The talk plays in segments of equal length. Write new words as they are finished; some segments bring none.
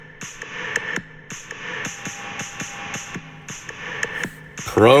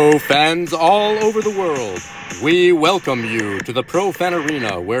Pro fans all over the world, we welcome you to the Pro Fan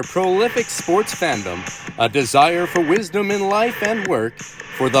Arena, where prolific sports fandom, a desire for wisdom in life and work,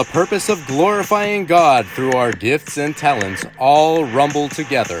 for the purpose of glorifying God through our gifts and talents, all rumble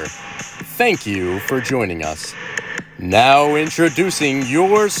together. Thank you for joining us. Now introducing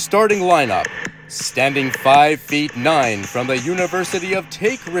your starting lineup. Standing 5'9" from the University of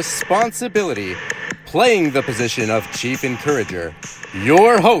Take Responsibility, playing the position of Chief Encourager,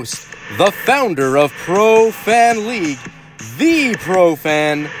 your host, the founder of Pro Fan League, the Pro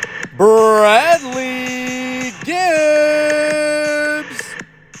Fan, Bradley Gibbs.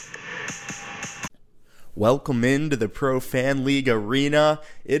 Welcome into the Pro Fan League arena.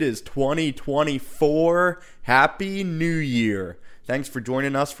 It is 2024. Happy New Year. Thanks for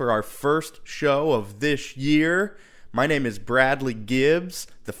joining us for our first show of this year. My name is Bradley Gibbs,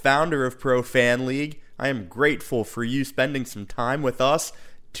 the founder of Pro Fan League. I am grateful for you spending some time with us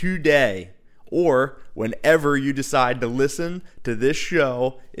today, or whenever you decide to listen to this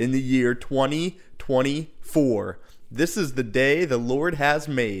show in the year 2024. This is the day the Lord has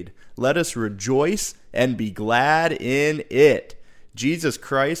made. Let us rejoice and be glad in it. Jesus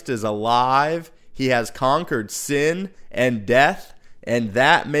Christ is alive. He has conquered sin and death, and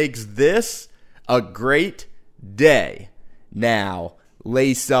that makes this a great day. Now,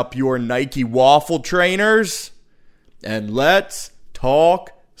 lace up your Nike waffle trainers, and let's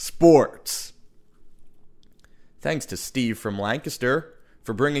talk sports. Thanks to Steve from Lancaster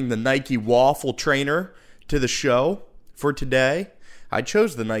for bringing the Nike waffle trainer to the show for today. I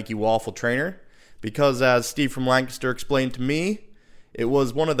chose the Nike waffle trainer because, as Steve from Lancaster explained to me, it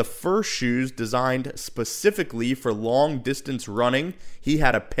was one of the first shoes designed specifically for long-distance running. He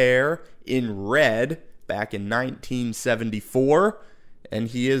had a pair in red back in 1974, and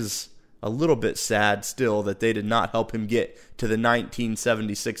he is a little bit sad still that they did not help him get to the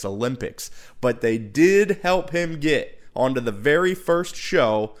 1976 Olympics. But they did help him get onto the very first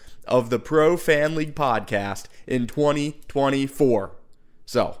show of the Pro Fan League podcast in 2024.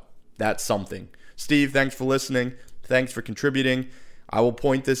 So, that's something. Steve, thanks for listening. Thanks for contributing. I will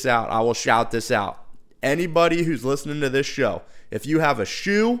point this out. I will shout this out. Anybody who's listening to this show, if you have a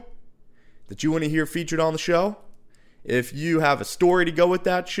shoe that you want to hear featured on the show, if you have a story to go with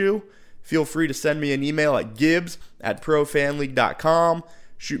that shoe, feel free to send me an email at gibbs@profanleague.com.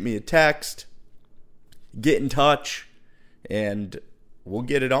 Shoot me a text. Get in touch, and we'll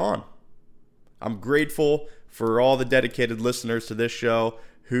get it on. I'm grateful for all the dedicated listeners to this show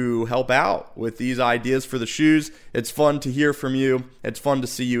who help out with these ideas for the shoes. It's fun to hear from you. It's fun to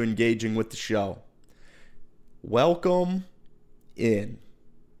see you engaging with the show. Welcome in.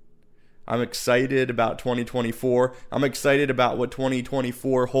 I'm excited about 2024. I'm excited about what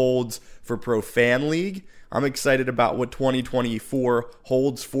 2024 holds for Pro Fan League. I'm excited about what 2024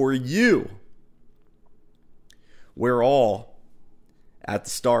 holds for you. We're all at the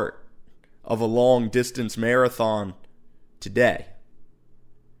start of a long-distance marathon today.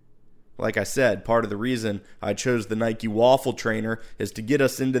 Like I said, part of the reason I chose the Nike waffle trainer is to get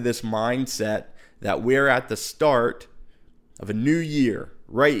us into this mindset that we're at the start of a new year,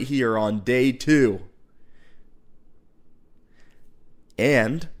 right here on day 2.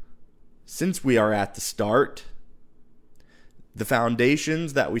 And since we are at the start, the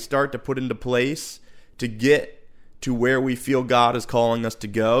foundations that we start to put into place to get to where we feel God is calling us to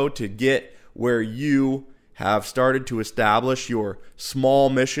go, to get where you have started to establish your small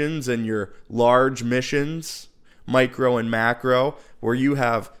missions and your large missions, micro and macro, where you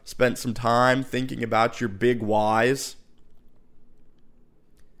have spent some time thinking about your big whys.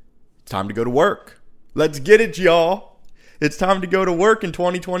 It's time to go to work. Let's get it, y'all. It's time to go to work in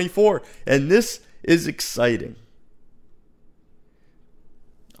 2024, and this is exciting.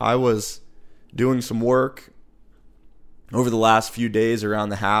 I was doing some work over the last few days around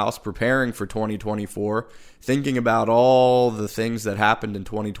the house, preparing for 2024, thinking about all the things that happened in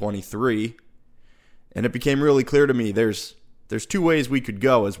 2023, and it became really clear to me there's 2 ways we could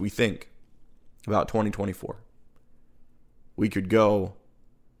go as we think about 2024. We could go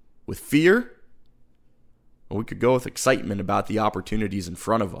with fear, or we could go with excitement about the opportunities in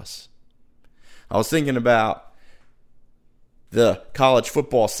front of us. I was thinking about the college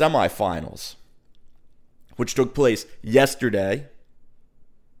football semifinals, which took place yesterday.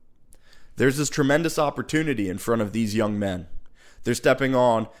 There's this tremendous opportunity in front of these young men. They're stepping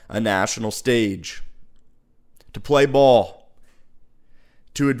on a national stage to play ball,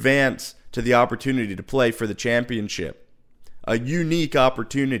 to advance to the opportunity to play for the championship. A unique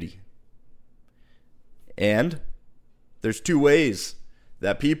opportunity. And there's 2 ways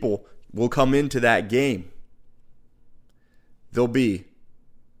that people will come into that game. There'll be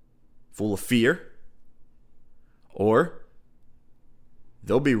full of fear, or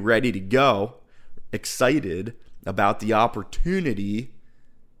they'll be ready to go, excited about the opportunity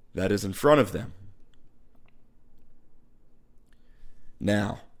that is in front of them.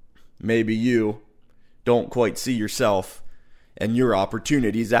 Now, maybe you don't quite see yourself and your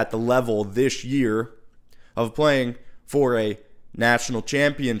opportunities at the level this year of playing for a national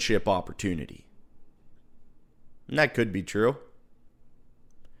championship opportunity. And that could be true.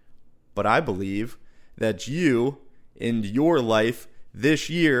 But I believe that you, in your life this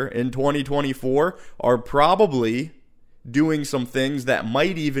year in 2024, are probably doing some things that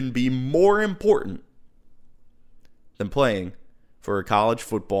might even be more important than playing for a college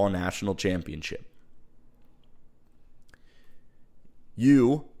football national championship.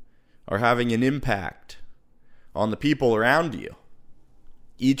 You are having an impact on the people around you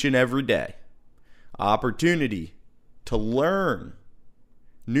each and every day. Opportunity to learn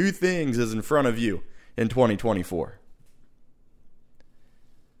new things is in front of you in 2024.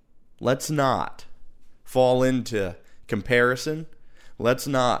 Let's not fall into comparison. Let's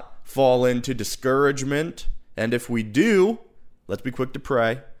not fall into discouragement. And if we do, let's be quick to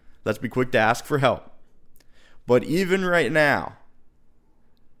pray. Let's be quick to ask for help. But even right now,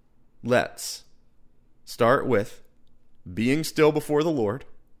 let's start with being still before the Lord,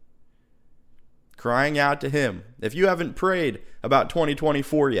 crying out to Him. If you haven't prayed about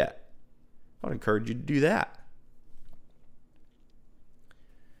 2024 yet, I would encourage you to do that.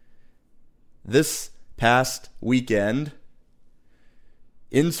 This past weekend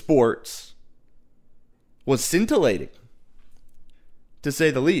in sports was scintillating, to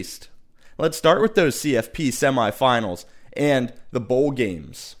say the least. Let's start with those CFP semifinals and the bowl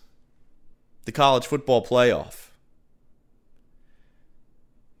games, the college football playoff.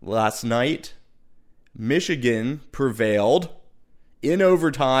 Last night, Michigan prevailed in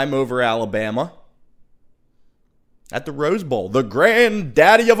overtime over Alabama at the Rose Bowl, the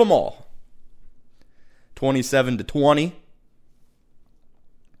granddaddy of them all. 27-20.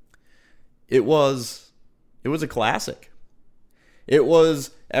 It was a classic. It was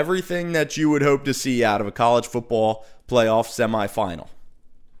everything that you would hope to see out of a college football playoff semifinal.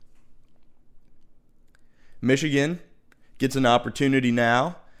 Michigan gets an opportunity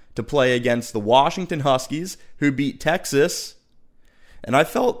now to play against the Washington Huskies, who beat Texas. And I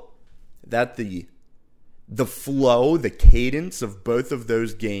felt that the flow, the cadence of both of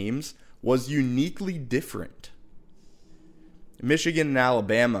those games was uniquely different. Michigan and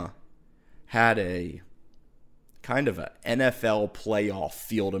Alabama had a kind of an NFL playoff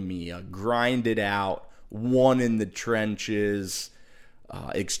feel to me, a grinded out, one in the trenches,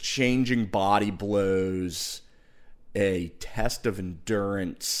 exchanging body blows, a test of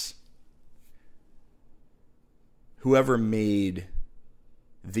endurance. Whoever made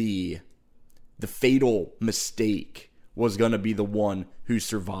the fatal mistake was going to be the one who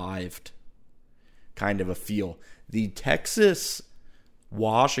survived, kind of a feel. The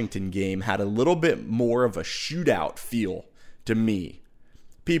Texas-Washington game had a little bit more of a shootout feel to me.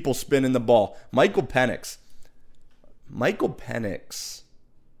 People spinning the ball. Michael Penix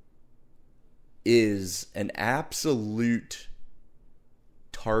is an absolute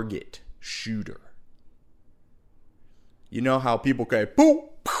target shooter. You know how people go, poof,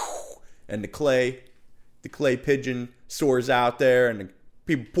 poof, and the clay pigeon soars out there and the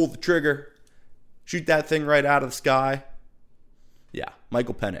people pull the trigger, shoot that thing right out of the sky. Yeah,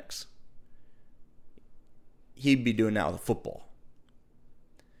 Michael Penix. He'd be doing that with a football.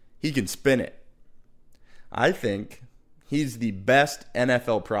 He can spin it. I think he's the best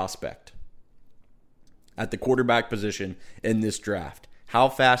NFL prospect at the quarterback position in this draft. How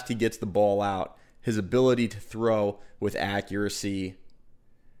fast he gets the ball out, his ability to throw with accuracy.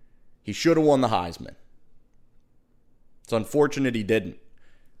 He should have won the Heisman. It's unfortunate he didn't.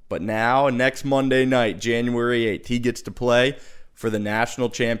 But now, next Monday night, January 8th, he gets to play for the national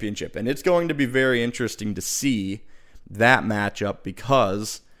championship. And it's going to be very interesting to see that matchup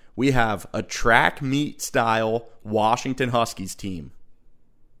because we have a track meet style Washington Huskies team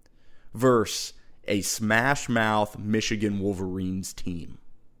versus a smash mouth Michigan Wolverines team.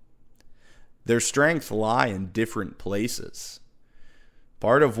 Their strengths lie in different places.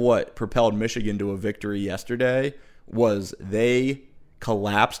 Part of what propelled Michigan to a victory yesterday was they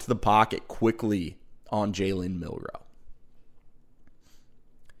collapsed the pocket quickly on Jalen Milroe.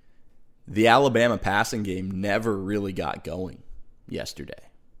 The Alabama passing game never really got going yesterday.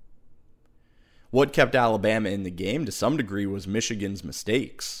 What kept Alabama in the game to some degree was Michigan's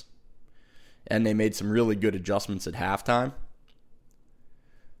mistakes. And they made some really good adjustments at halftime.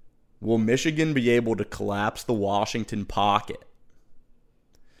 Will Michigan be able to collapse the Washington pocket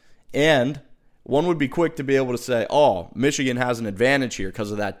And one would be quick to be able to say, oh, Michigan has an advantage here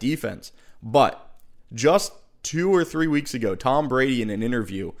because of that defense. But just 2 or 3 weeks ago, Tom Brady in an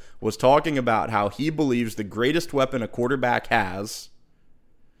interview was talking about how he believes the greatest weapon a quarterback has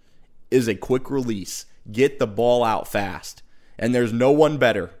is a quick release. Get the ball out fast. And there's no one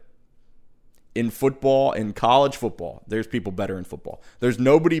better in football, in college football. There's people better in football. There's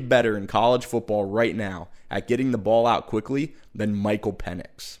nobody better in college football right now at getting the ball out quickly than Michael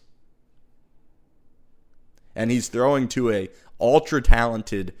Penix. And he's throwing to a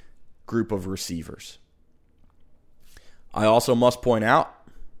ultra-talented group of receivers. I also must point out,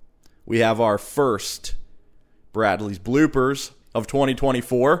 we have our first Bradley's Bloopers of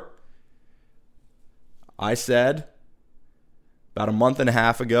 2024. I said about a month and a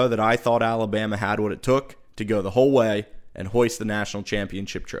half ago that I thought Alabama had what it took to go the whole way and hoist the national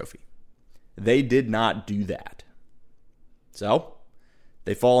championship trophy. They did not do that. So,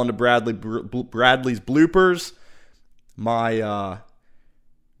 they fall into Bradley's Bloopers. My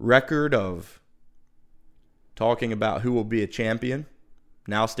record of talking about who will be a champion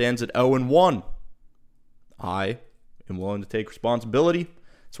now stands at 0-1. I am willing to take responsibility.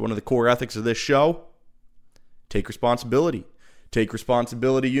 It's one of the core ethics of this show. Take responsibility. Take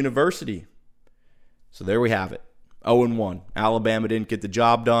responsibility, University. So there we have it. 0-1. Alabama didn't get the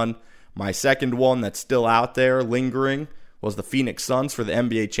job done. My second one that's still out there lingering was the Phoenix Suns for the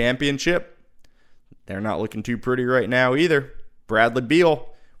NBA championship. They're not looking too pretty right now either. Bradley Beal,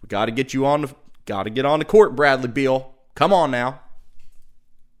 we got to get on the court, Bradley Beal. Come on now.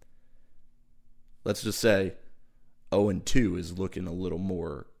 Let's just say 0-2 is looking a little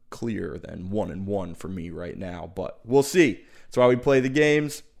more clear than 1-1 for me right now, but we'll see. That's why we play the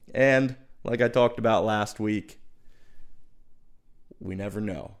games, and like I talked about last week, we never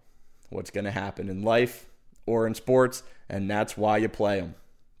know what's going to happen in life or in sports, and that's why you play them.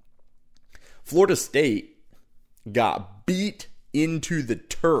 Florida State got beat into the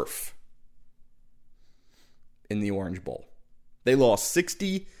turf in the Orange Bowl. They lost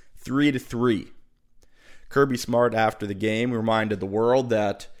 63-3. Kirby Smart, after the game, reminded the world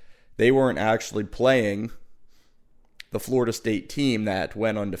that they weren't actually playing the Florida State team that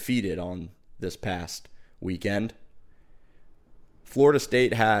went undefeated on this past weekend. Florida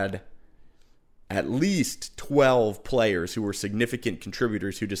State had at least 12 players who were significant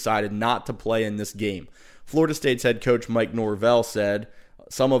contributors who decided not to play in this game. Florida State's head coach Mike Norvell said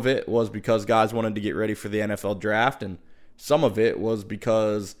some of it was because guys wanted to get ready for the NFL draft, and some of it was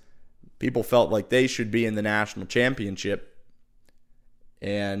because people felt like they should be in the national championship,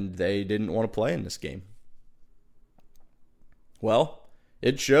 and they didn't want to play in this game. Well,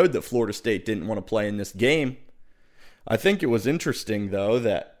 it showed that Florida State didn't want to play in this game. I think it was interesting, though,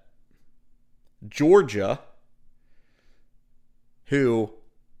 that Georgia, who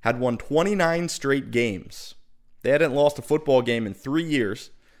had won 29 straight games, they hadn't lost a football game in 3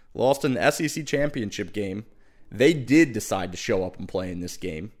 years, lost an SEC championship game, they did decide to show up and play in this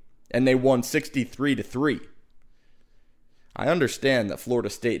game, and they won 63-3. I understand that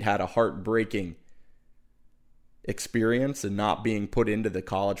Florida State had a heartbreaking experience in not being put into the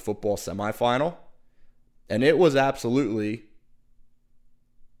college football semifinal, and it was absolutely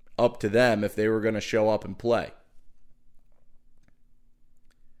up to them if they were going to show up and play.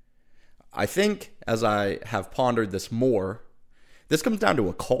 I think, as I have pondered this more, this comes down to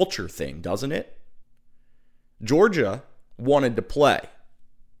a culture thing, doesn't it? Georgia wanted to play.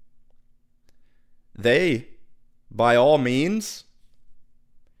 They, by all means,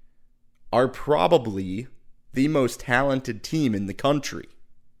 are probably the most talented team in the country.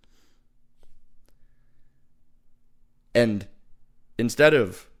 And instead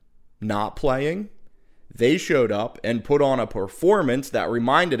of not playing, they showed up and put on a performance that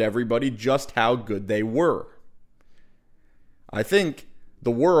reminded everybody just how good they were. I think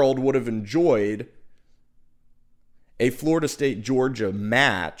the world would have enjoyed a Florida State-Georgia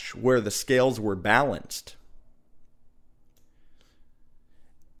match where the scales were balanced.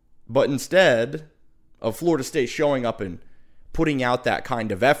 But instead of Florida State showing up and putting out that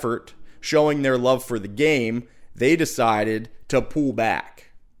kind of effort, showing their love for the game, they decided to pull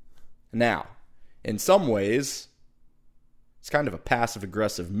back. Now, in some ways, it's kind of a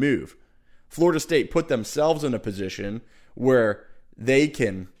passive-aggressive move. Florida State put themselves in a position where they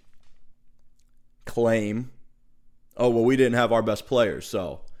can claim, oh, well, we didn't have our best players,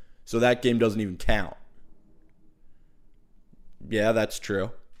 so that game doesn't even count. Yeah, that's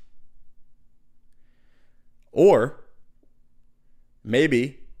true. Or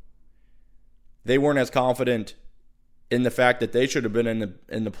maybe they weren't as confident in the fact that they should have been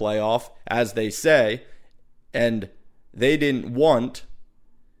in the playoff as they say, and they didn't want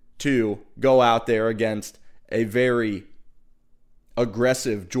to go out there against a very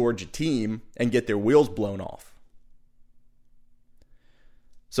aggressive Georgia team and get their wheels blown off.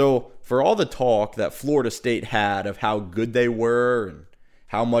 So for all the talk that Florida State had of how good they were and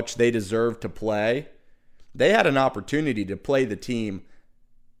how much they deserved to play, they had an opportunity to play the team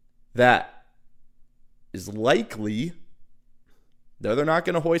that is likely, though they're not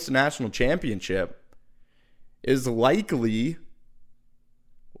going to hoist a national championship, is likely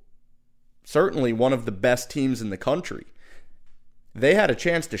certainly one of the best teams in the country. They had a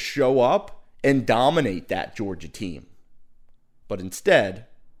chance to show up and dominate that Georgia team. But instead,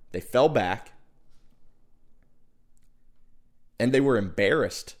 they fell back and they were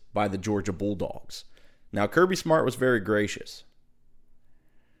embarrassed by the Georgia Bulldogs. Now, Kirby Smart was very gracious.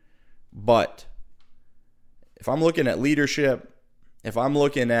 But if I'm looking at leadership, if I'm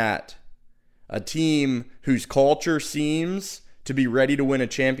looking at a team whose culture seems to be ready to win a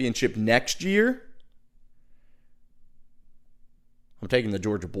championship next year, I'm taking the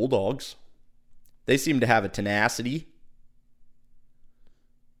Georgia Bulldogs. They seem to have a tenacity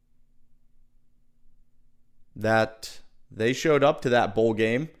that they showed up to that bowl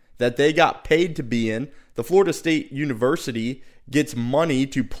game, that they got paid to be in. The Florida State University gets money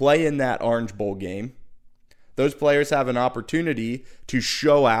to play in that Orange Bowl game. Those players have an opportunity to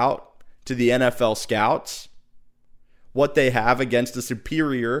show out to the NFL scouts what they have against a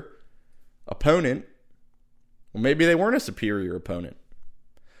superior opponent. Well, maybe they weren't a superior opponent,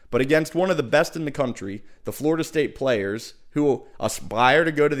 but against one of the best in the country, the Florida State players who aspire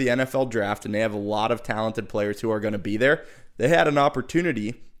to go to the NFL draft, and they have a lot of talented players who are going to be there. They had an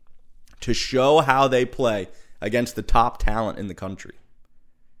opportunity to show how they play against the top talent in the country.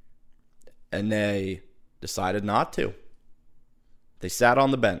 And they decided not to. They sat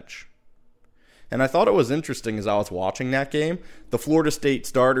on the bench. And I thought it was interesting as I was watching that game, the Florida State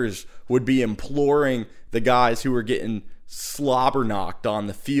starters would be imploring the guys who were getting slobber knocked on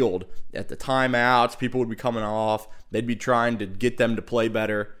the field at the timeouts. People would be coming off. They'd be trying to get them to play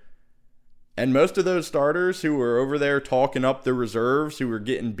better. And most of those starters who were over there talking up the reserves who were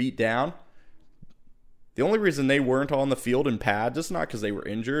getting beat down, the only reason they weren't on the field in pads, it's not because they were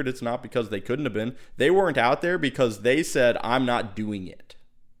injured. It's not because they couldn't have been. They weren't out there because they said, I'm not doing it.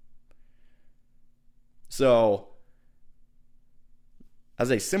 So,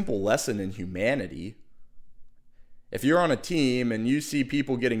 as a simple lesson in humanity, if you're on a team and you see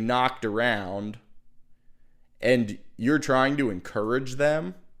people getting knocked around and you're trying to encourage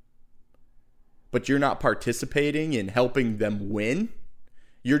them, but you're not participating in helping them win,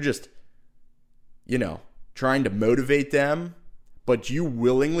 you're just, trying to motivate them, but you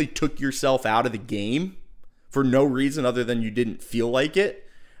willingly took yourself out of the game for no reason other than you didn't feel like it,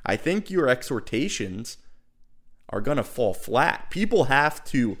 I think your exhortations are going to fall flat. People have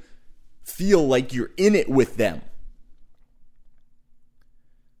to feel like you're in it with them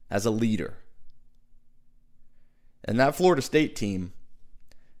as a leader. And that Florida State team,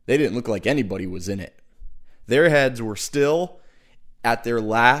 they didn't look like anybody was in it. Their heads were still at their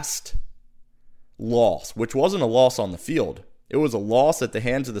last loss, which wasn't a loss on the field. It was a loss at the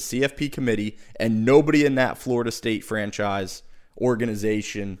hands of the CFP committee, and nobody in that Florida State franchise,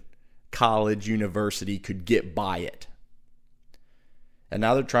 organization, college, university could get by it. And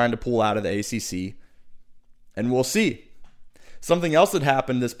now they're trying to pull out of the ACC, and we'll see. Something else that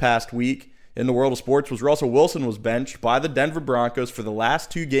happened this past week in the world of sports was Russell Wilson was benched by the Denver Broncos for the last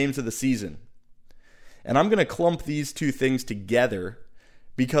 2 games of the season. And I'm going to clump these two things together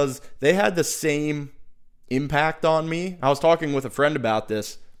because they had the same impact on me. I was talking with a friend about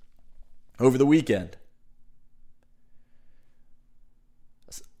this over the weekend.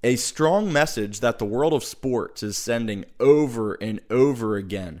 A strong message that the world of sports is sending over and over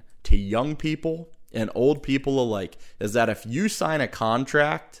again to young people and old people alike is that if you sign a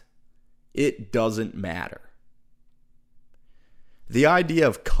contract, it doesn't matter. The idea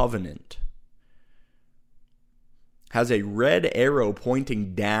of covenant has a red arrow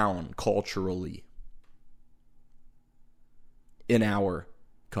pointing down culturally in our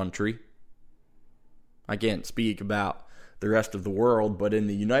country. I can't speak about the rest of the world, but in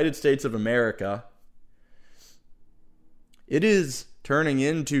the United States of America, it is turning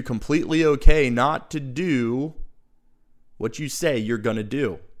into completely okay not to do what you say you're going to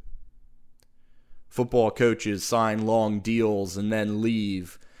do. Football coaches sign long deals and then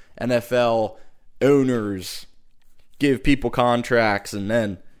leave. NFL owners give people contracts and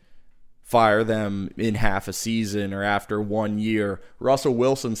then fire them in half a season or after 1 year. Russell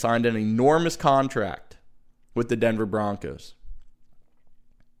Wilson signed an enormous contract with the Denver Broncos.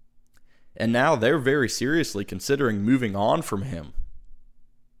 And now they're very seriously considering moving on from him.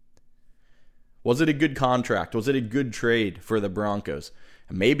 Was it a good contract? Was it a good trade for the Broncos?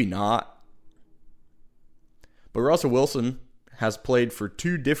 Maybe not. But Russell Wilson has played for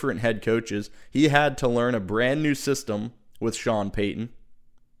 2 different head coaches. He had to learn a brand new system with Sean Payton,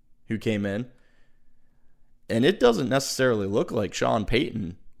 who came in. And it doesn't necessarily look like Sean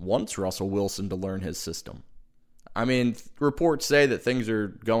Payton wants Russell Wilson to learn his system. I mean, reports say that things are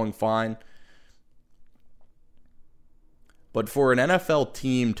going fine. But for an NFL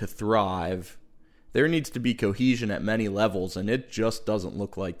team to thrive, there needs to be cohesion at many levels, and it just doesn't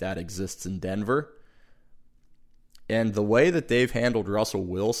look like that exists in Denver. And the way that they've handled Russell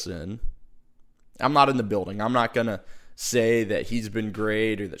Wilson, I'm not in the building. I'm not going to say that he's been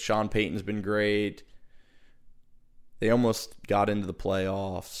great or that Sean Payton's been great. They almost got into the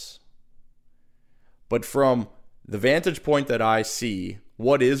playoffs. But from the vantage point that I see,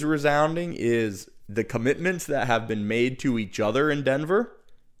 what is resounding is the commitments that have been made to each other in Denver,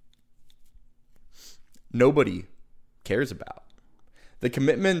 nobody cares about. The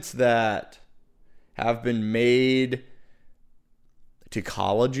commitments that have been made to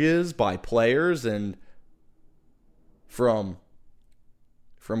colleges by players and from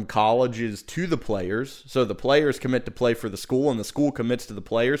colleges to the players. So the players commit to play for the school and the school commits to the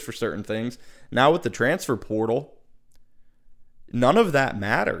players for certain things. Now with the transfer portal, none of that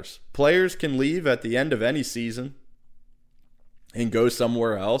matters. Players can leave at the end of any season and go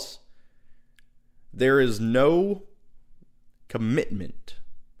somewhere else. There is no commitment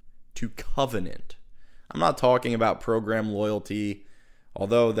to covenant. I'm not talking about program loyalty,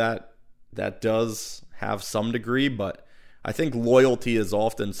 although that does have some degree, but I think loyalty is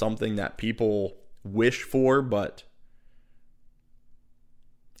often something that people wish for, but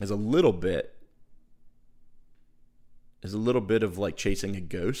is a little bit of like chasing a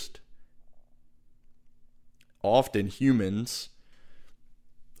ghost. Often humans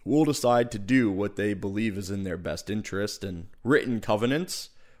will decide to do what they believe is in their best interest, and written covenants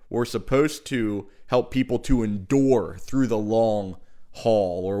were supposed to help people to endure through the long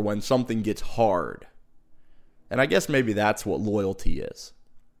haul or when something gets hard. And I guess maybe that's what loyalty is.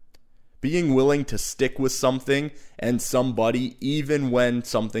 Being willing to stick with something and somebody even when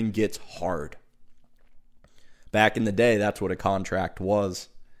something gets hard. Back in the day, that's what a contract was.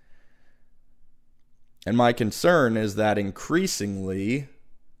 And my concern is that increasingly,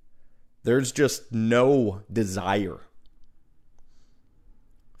 there's just no desire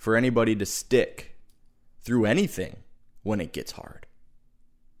for anybody to stick through anything when it gets hard.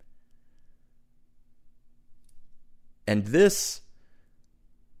 And this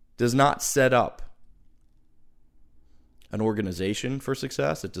does not set up an organization for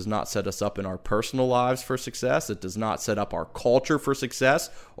success. It does not set us up in our personal lives for success. It does not set up our culture for success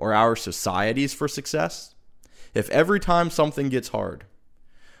or our societies for success. If every time something gets hard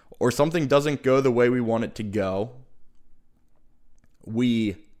or something doesn't go the way we want it to go,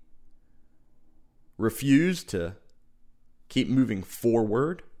 we refuse to keep moving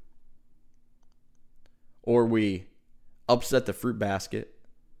forward, or we upset the fruit basket,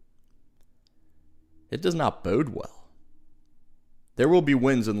 it does not bode well. There will be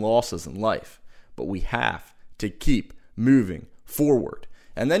wins and losses in life, but we have to keep moving forward.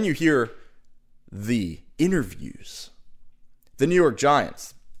 And then you hear the interviews. The New York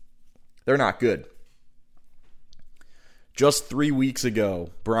Giants, they're not good. Just 3 weeks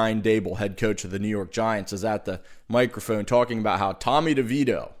ago, Brian Daboll, head coach of the New York Giants, is at the microphone talking about how Tommy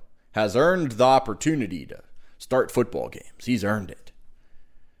DeVito has earned the opportunity to start football games. He's earned it.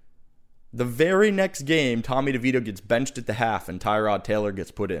 The very next game, Tommy DeVito gets benched at the half and Tyrod Taylor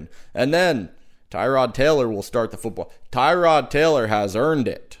gets put in. And then Tyrod Taylor will start the football. Tyrod Taylor has earned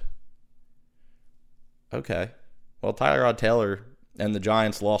it. Okay. Well, Tyrod Taylor and the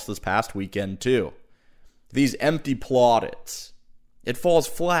Giants lost this past weekend too. These empty plaudits. It falls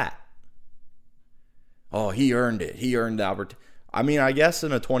flat. Oh, he earned it. He earned Albert. I mean, I guess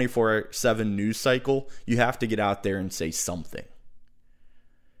in a 24/7 news cycle, you have to get out there and say something.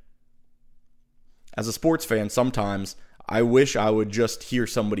 As a sports fan, sometimes I wish I would just hear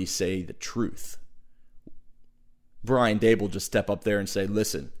somebody say the truth. Brian Daboll just step up there and say,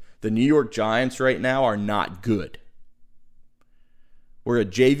 listen, the New York Giants right now are not good. We're a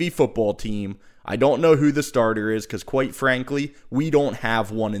JV football team. I don't know who the starter is because, quite frankly, we don't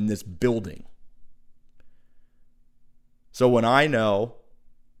have one in this building. So when I know,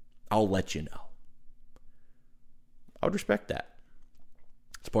 I'll let you know. I would respect that.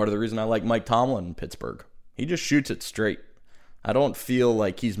 It's part of the reason I like Mike Tomlin in Pittsburgh. He just shoots it straight. I don't feel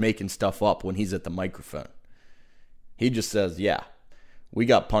like he's making stuff up when he's at the microphone. He just says, yeah, we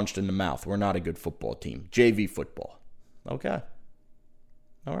got punched in the mouth. We're not a good football team. JV football. Okay.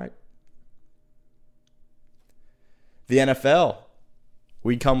 All right. The NFL,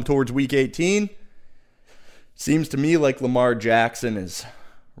 we come towards week 18. Seems to me like Lamar Jackson is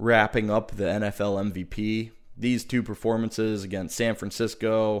wrapping up the NFL MVP. These two performances against San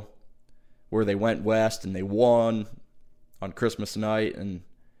Francisco, where they went west and they won on Christmas night, and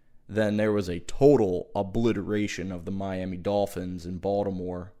then there was a total obliteration of the Miami Dolphins in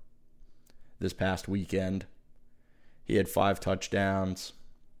Baltimore this past weekend. He had 5 touchdowns.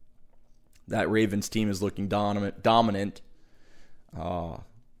 That Ravens team is looking dominant.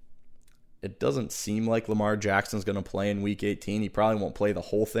 It doesn't seem like Lamar Jackson's going to play in Week 18. He probably won't play the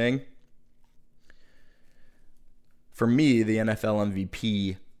whole thing. For me, the NFL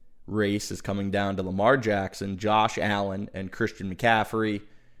MVP race is coming down to Lamar Jackson, Josh Allen, and Christian McCaffrey.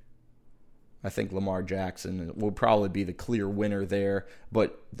 I think Lamar Jackson will probably be the clear winner there.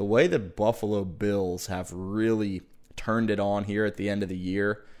 But the way the Buffalo Bills have really turned it on here at the end of the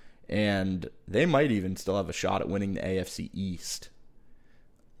year, and they might even still have a shot at winning the AFC East.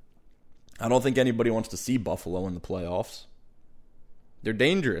 I don't think anybody wants to see Buffalo in the playoffs. They're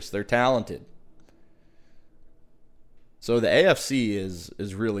dangerous. They're talented. So the AFC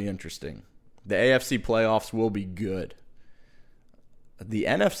is really interesting. The AFC playoffs will be good. The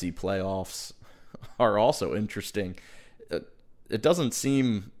NFC playoffs are also interesting. It doesn't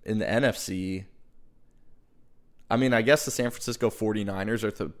seem in the NFC... I mean, I guess the San Francisco 49ers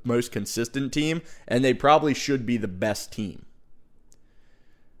are the most consistent team, and they probably should be the best team.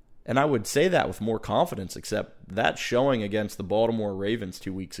 And I would say that with more confidence, except that showing against the Baltimore Ravens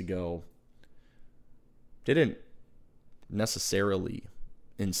 2 weeks ago didn't necessarily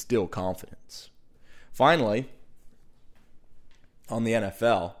instill confidence. Finally, on the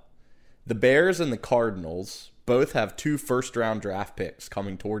NFL, the Bears and the Cardinals both have 2 first-round draft picks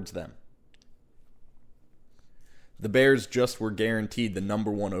coming towards them. The Bears just were guaranteed the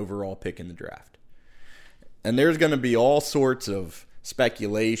number 1 overall pick in the draft. And there's going to be all sorts of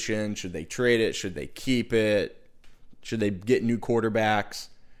speculation. Should they trade it? Should they keep it? Should they get new quarterbacks?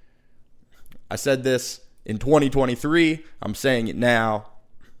 I said this in 2023. I'm saying it now.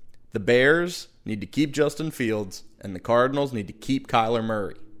 The Bears need to keep Justin Fields, and the Cardinals need to keep Kyler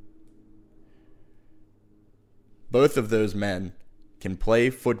Murray. Both of those men can play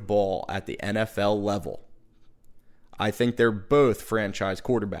football at the NFL level. I think they're both franchise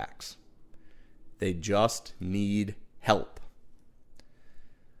quarterbacks. They just need help.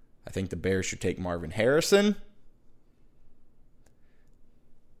 I think the Bears should take Marvin Harrison.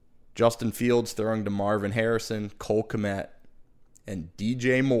 Justin Fields throwing to Marvin Harrison, Cole Kmet, and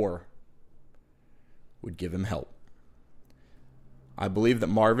DJ Moore would give him help. I believe that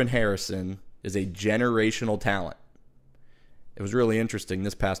Marvin Harrison is a generational talent. It was really interesting.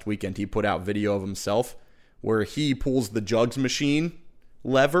 This past weekend, he put out video of himself where he pulls the jugs machine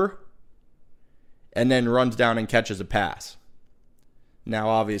lever and then runs down and catches a pass. Now,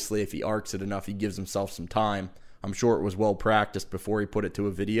 obviously, if he arcs it enough, he gives himself some time. I'm sure it was well practiced before he put it to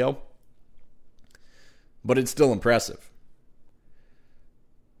a video. But it's still impressive.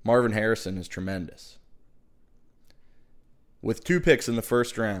 Marvin Harrison is tremendous. With 2 picks in the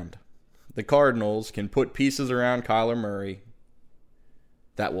first round, the Cardinals can put pieces around Kyler Murray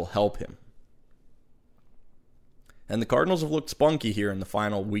that will help him. And the Cardinals have looked spunky here in the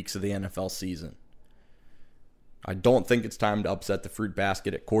final weeks of the NFL season. I don't think it's time to upset the fruit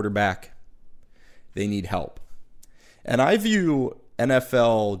basket at quarterback. They need help. And I view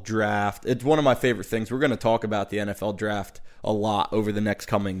NFL draft, it's one of my favorite things. We're going to talk about the NFL draft a lot over the next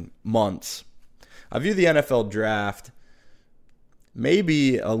coming months. I view the NFL draft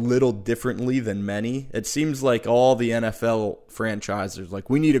maybe a little differently than many. It seems like all the NFL franchises, like,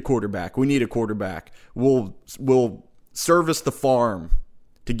 we need a quarterback. We need a quarterback. We'll service the farm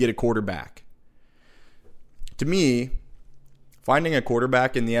to get a quarterback. To me, finding a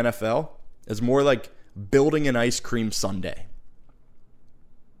quarterback in the NFL is more like building an ice cream sundae.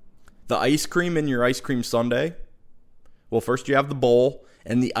 The ice cream in your ice cream sundae, well, first you have the bowl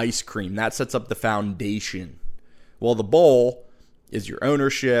and the ice cream. That sets up the foundation. Well, the bowl is your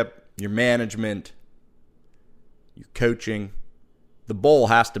ownership, your management, your coaching. The bowl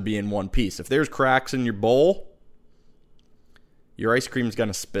has to be in one piece. If there's cracks in your bowl, your ice cream is going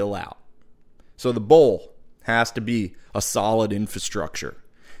to spill out. So the bowl has to be a solid infrastructure.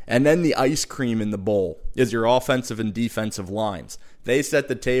 And then the ice cream in the bowl is your offensive and defensive lines. They set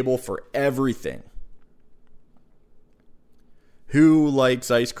the table for everything. Who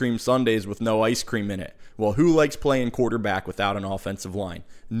likes ice cream sundaes with no ice cream in it? Well, who likes playing quarterback without an offensive line?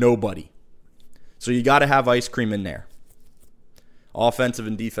 Nobody. So you got to have ice cream in there. Offensive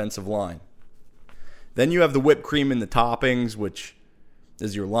and defensive line. Then you have the whipped cream and the toppings, which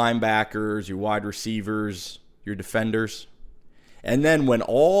is your linebackers, your wide receivers, your defenders. And then when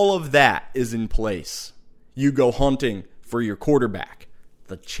all of that is in place, you go hunting for your quarterback,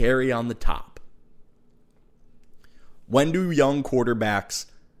 the cherry on the top. When do young quarterbacks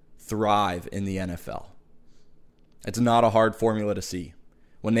thrive in the NFL? It's not a hard formula to see.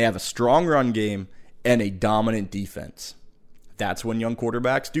 When they have a strong run game and a dominant defense. That's when young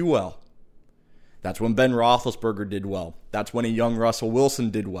quarterbacks do well. That's when Ben Roethlisberger did well. That's when a young Russell Wilson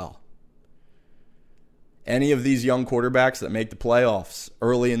did well. Any of these young quarterbacks that make the playoffs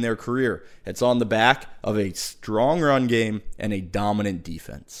early in their career, it's on the back of a strong run game and a dominant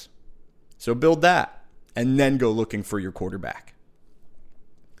defense. So build that and then go looking for your quarterback.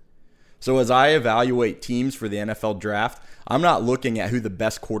 So as I evaluate teams for the NFL draft, I'm not looking at who the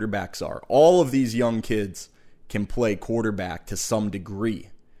best quarterbacks are. All of these young kids can play quarterback to some degree.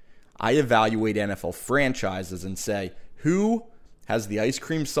 I evaluate NFL franchises and say, who has the ice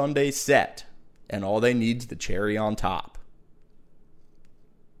cream sundae set and all they need is the cherry on top?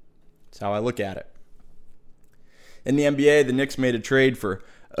 That's how I look at it. In the NBA, the Knicks made a trade for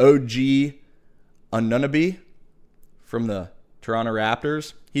OG Anunoby from the Toronto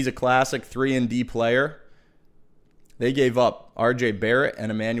Raptors. He's a classic 3-and-D player. They gave up RJ Barrett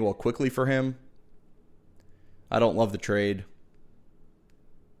and Emmanuel Quickley for him. I don't love the trade.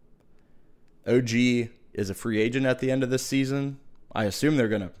 OG is a free agent at the end of this season. I assume they're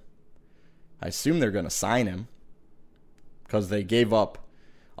gonna sign him because they gave up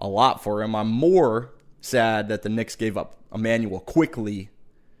a lot for him. I'm more sad that the Knicks gave up Emmanuel Quickley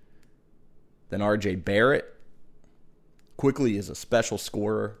than RJ Barrett. Quickley is a special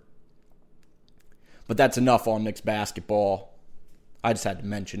scorer. But that's enough on Knicks basketball. I just had to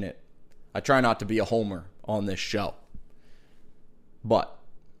mention it. I try not to be a homer on this show. But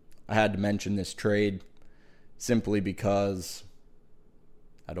I had to mention this trade simply because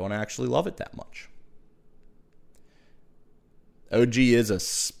I don't actually love it that much. OG is a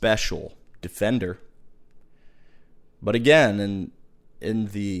special defender. But again, in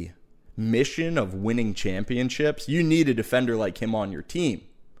the mission of winning championships, you need a defender like him on your team.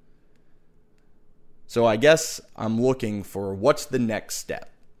 So I guess I'm looking for what's the next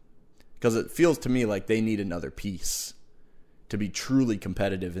step. Because it feels to me like they need another piece to be truly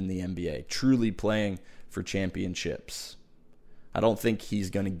competitive in the NBA, truly playing for championships. I don't think he's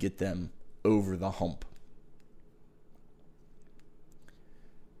going to get them over the hump.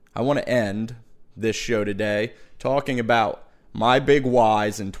 I want to end this show today talking about my big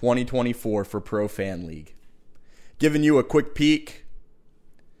whys in 2024 for Pro Fan League. Giving you a quick peek,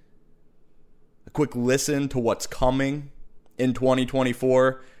 a quick listen to what's coming in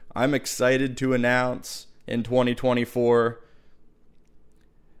 2024. I'm excited to announce in 2024,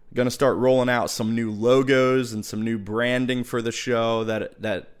 going to start rolling out some new logos and some new branding for the show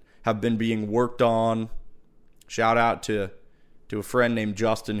that have been being worked on. Shout out to a friend named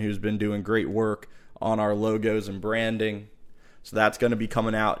Justin who's been doing great work on our logos and branding. So that's going to be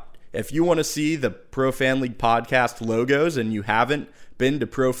coming out. If you want to see the Pro Fan League podcast logos and you haven't been to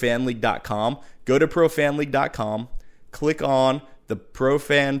profanleague.com, go to profanleague.com, click on the Pro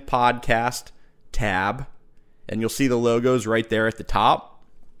Fan Podcast tab, and you'll see the logos right there at the top.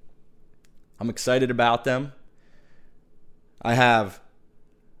 I'm excited about them. I have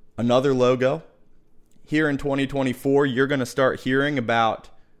another logo. Here in 2024, you're going to start hearing about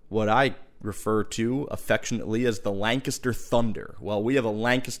what I refer to affectionately as the Lancaster Thunder. Well, we have a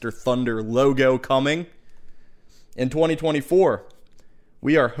Lancaster Thunder logo coming in 2024.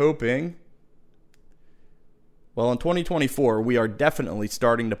 We are hoping, in 2024, we are definitely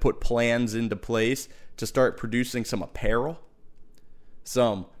starting to put plans into place to start producing some apparel,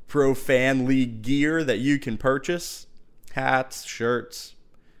 some Pro Fan League gear that you can purchase, hats, shirts,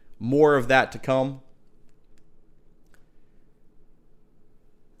 more of that to come.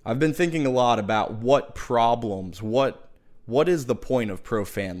 I've been thinking a lot about what problems, what is the point of Pro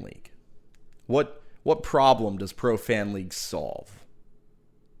Fan League? What problem does Pro Fan League solve?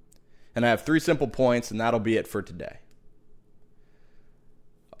 And I have 3 simple points, and that'll be it for today.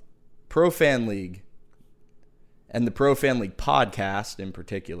 Pro Fan League, and the Pro Fan League podcast in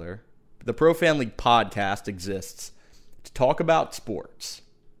particular, the Pro Fan League podcast exists to talk about sports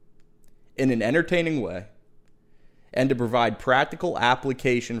in an entertaining way, and to provide practical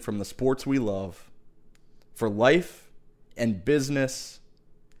application from the sports we love for life and business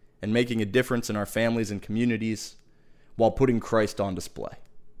and making a difference in our families and communities while putting Christ on display.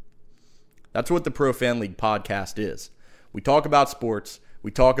 That's what the Pro Fan League podcast is. We talk about sports,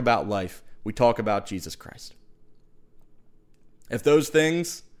 we talk about life, we talk about Jesus Christ. If those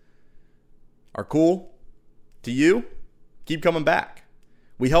things are cool to you, keep coming back.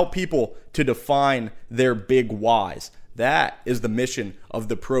 We help people to define their big whys. That is the mission of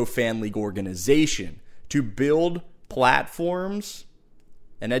the Pro Fan League organization, to build platforms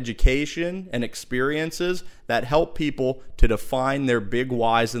and education and experiences that help people to define their big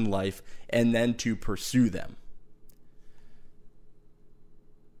whys in life and then to pursue them.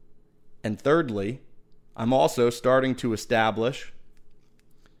 And thirdly, I'm also starting to establish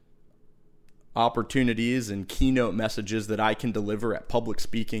opportunities and keynote messages that I can deliver at public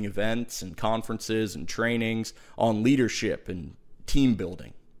speaking events and conferences and trainings on leadership and team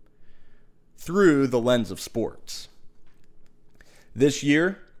building through the lens of sports. This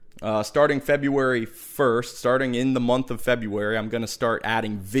year, starting February 1st, starting in the month of February, I'm going to start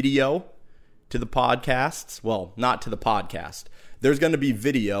adding video to the podcasts. Well, not to the podcast. There's going to be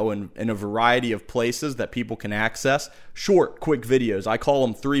video in a variety of places that people can access. Short, quick videos. I call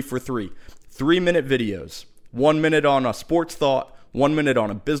them 3 for 3. 3-minute videos. 1 minute on a sports thought, 1 minute on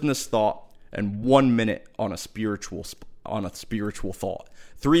a business thought, and 1 minute on a spiritual thought.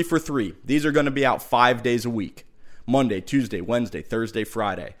 3 for 3. These are going to be out 5 days a week. Monday, Tuesday, Wednesday, Thursday,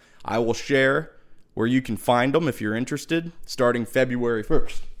 Friday. I will share where you can find them if you're interested, starting February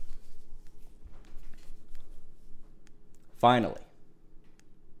 1st. Finally,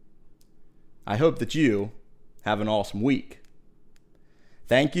 I hope that you have an awesome week.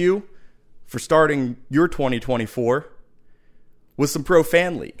 Thank you for starting your 2024 with some Pro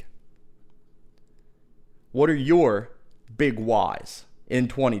Fan League. What are your big whys in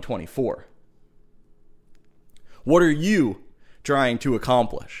 2024? What are you trying to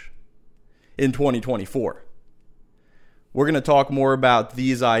accomplish in 2024? We're going to talk more about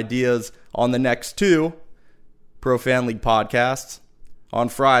these ideas on the next 2 Pro Fan League podcasts. On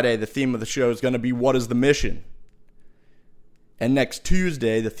Friday, the theme of the show is going to be, what is the mission? And next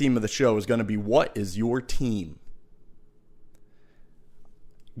Tuesday, the theme of the show is going to be, what is your team?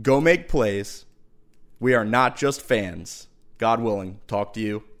 Go make plays. We are not just fans. God willing, talk to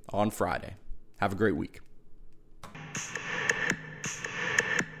you on Friday. Have a great week.